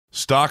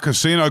Star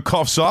Casino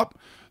coughs up.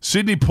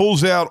 Sydney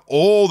pulls out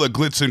all the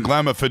glitz and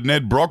glamour for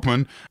Ned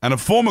Brockman, and a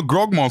former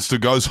grog monster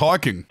goes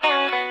hiking.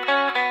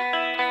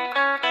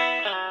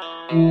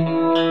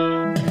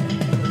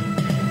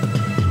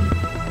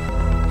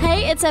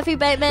 Hey, it's Effie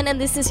Bateman, and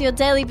this is your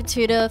Daily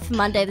Batuta for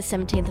Monday the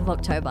 17th of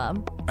October.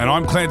 And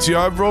I'm Clancy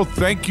Overall.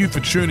 Thank you for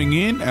tuning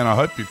in, and I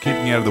hope you're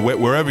keeping out of the wet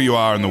wherever you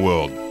are in the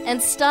world.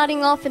 And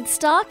starting off,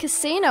 Star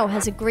Casino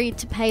has agreed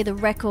to pay the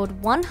record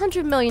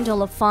 $100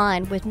 million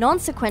fine with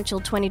non-sequential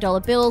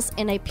 $20 bills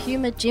in a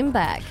Puma gym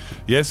bag.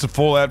 Yes, the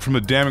fallout from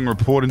a damning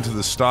report into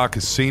the Star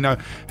Casino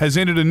has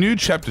entered a new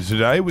chapter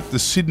today, with the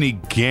Sydney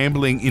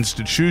Gambling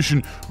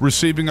Institution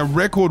receiving a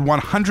record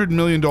 $100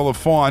 million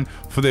fine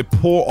for their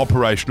poor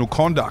operational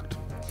conduct.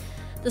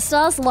 The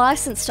Star's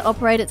license to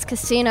operate its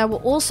casino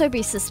will also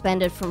be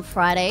suspended from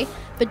Friday,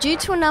 but due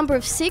to a number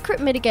of secret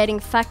mitigating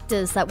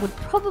factors that would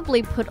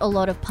probably put a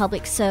lot of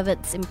public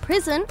servants in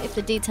prison if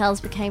the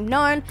details became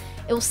known,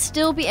 it will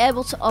still be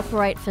able to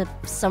operate for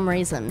some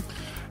reason.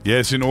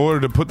 Yes, in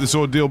order to put this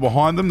ordeal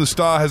behind them, the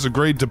Star has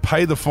agreed to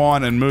pay the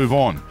fine and move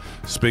on.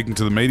 Speaking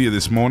to the media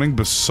this morning,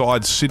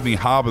 beside Sydney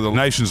Harbour, the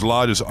nation's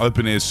largest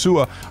open-air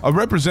sewer, a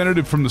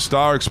representative from the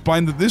Star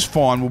explained that this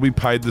fine will be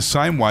paid the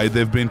same way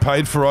they've been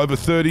paid for over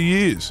 30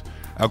 years.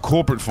 Our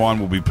corporate fine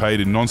will be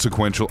paid in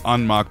non-sequential,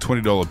 unmarked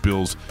 $20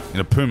 bills in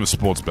a Puma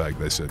sports bag,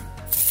 they said.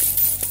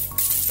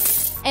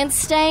 And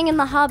staying in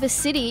the harbour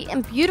city,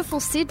 and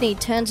beautiful Sydney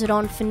turns it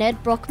on for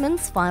Ned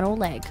Brockman's final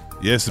leg.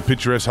 Yes, the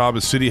picturesque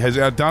Harbour City has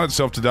outdone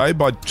itself today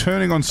by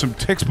turning on some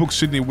textbook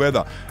Sydney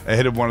weather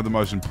ahead of one of the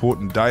most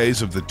important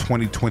days of the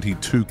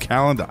 2022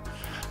 calendar.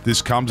 This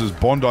comes as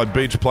Bondi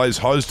Beach plays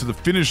host to the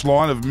finish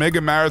line of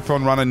mega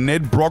marathon runner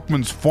Ned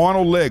Brockman's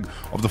final leg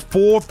of the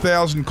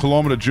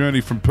 4,000-kilometre journey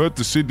from Perth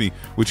to Sydney,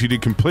 which he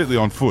did completely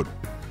on foot.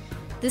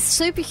 This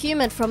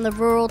superhuman from the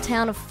rural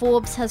town of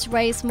Forbes has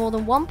raised more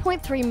than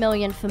 $1.3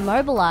 million for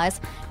Mobilise,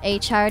 a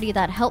charity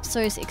that helps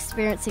those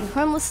experiencing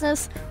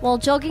homelessness, while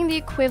jogging the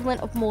equivalent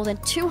of more than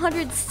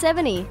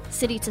 270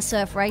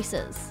 city-to-surf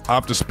races.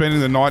 After spending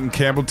the night in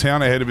Campbelltown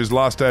ahead of his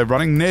last day of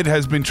running, Ned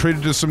has been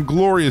treated to some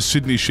glorious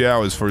Sydney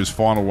showers for his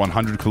final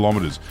 100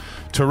 kilometres.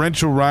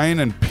 Torrential rain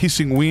and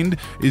pissing wind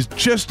is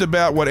just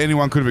about what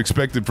anyone could have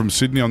expected from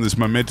Sydney on this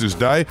momentous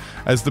day,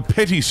 as the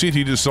petty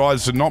city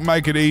decides to not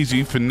make it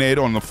easy for Ned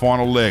on the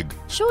final leg.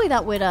 Surely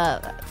that would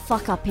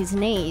fuck up his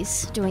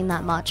knees doing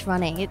that much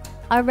running.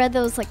 I read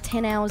there was like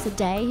 10 hours a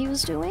day he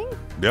was doing.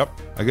 Yep.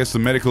 I guess the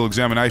medical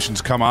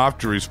examinations come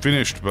after he's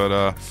finished,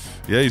 but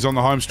yeah, he's on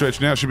the home stretch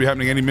now. Should be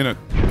happening any minute.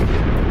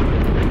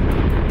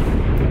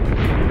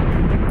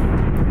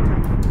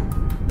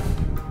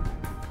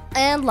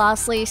 And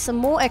lastly, some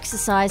more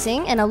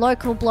exercising, and a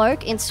local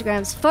bloke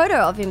Instagrams photo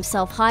of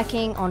himself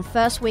hiking on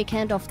first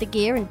weekend off the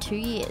gear in 2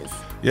 years.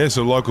 Yes,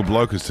 a local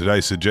bloke has today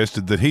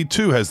suggested that he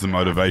too has the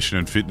motivation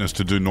and fitness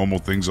to do normal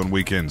things on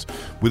weekends,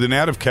 with an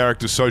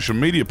out-of-character social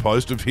media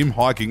post of him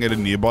hiking at a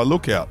nearby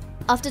lookout.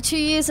 After 2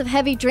 years of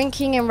heavy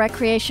drinking and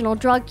recreational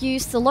drug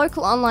use, the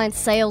local online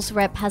sales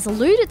rep has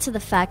alluded to the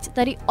fact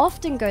that he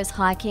often goes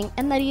hiking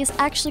and that he is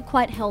actually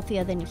quite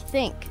healthier than you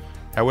think.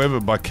 However,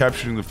 by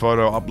capturing the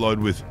photo upload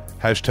with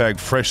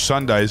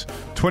 #FreshSundays,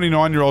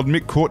 29-year-old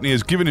Mick Courtney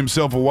has given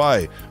himself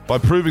away by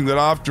proving that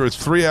after a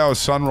 3-hour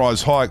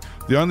sunrise hike,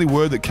 the only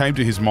word that came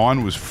to his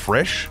mind was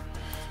fresh.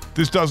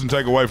 This doesn't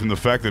take away from the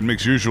fact that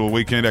Mick's usual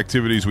weekend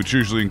activities, which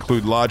usually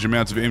include large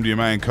amounts of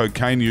MDMA and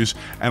cocaine use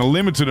and a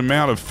limited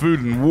amount of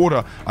food and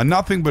water, are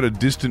nothing but a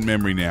distant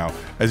memory now,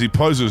 as he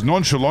poses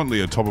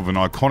nonchalantly atop of an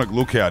iconic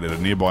lookout at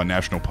a nearby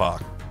national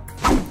park.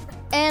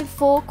 And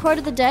for Quote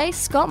of the Day,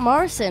 Scott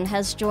Morrison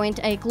has joined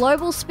a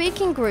global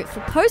speaking group for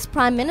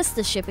post-Prime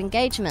Ministership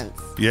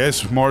engagements.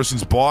 Yes,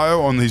 Morrison's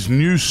bio on his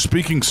new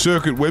Speaking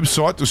Circuit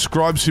website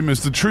describes him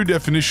as the true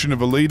definition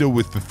of a leader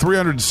with the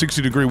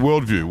 360-degree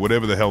worldview,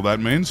 whatever the hell that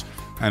means,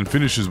 and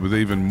finishes with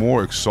even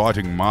more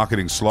exciting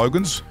marketing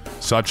slogans,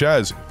 such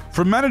as,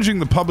 from managing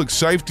the public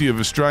safety of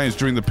Australians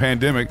during the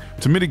pandemic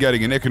to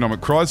mitigating an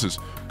economic crisis,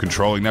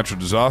 controlling natural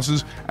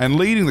disasters, and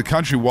leading the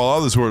country while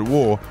others were at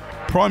war,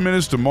 Prime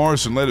Minister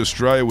Morrison led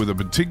Australia with a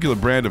particular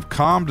brand of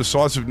calm,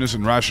 decisiveness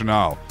and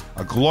rationale.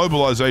 A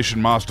globalisation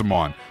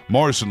mastermind,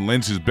 Morrison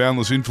lends his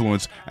boundless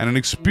influence and an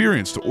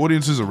experience to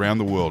audiences around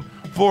the world.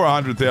 For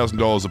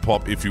 $100,000 a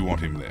pop if you want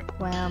him there.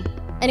 Wow.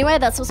 Anyway,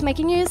 that's what's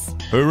making news.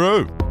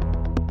 Hooroo!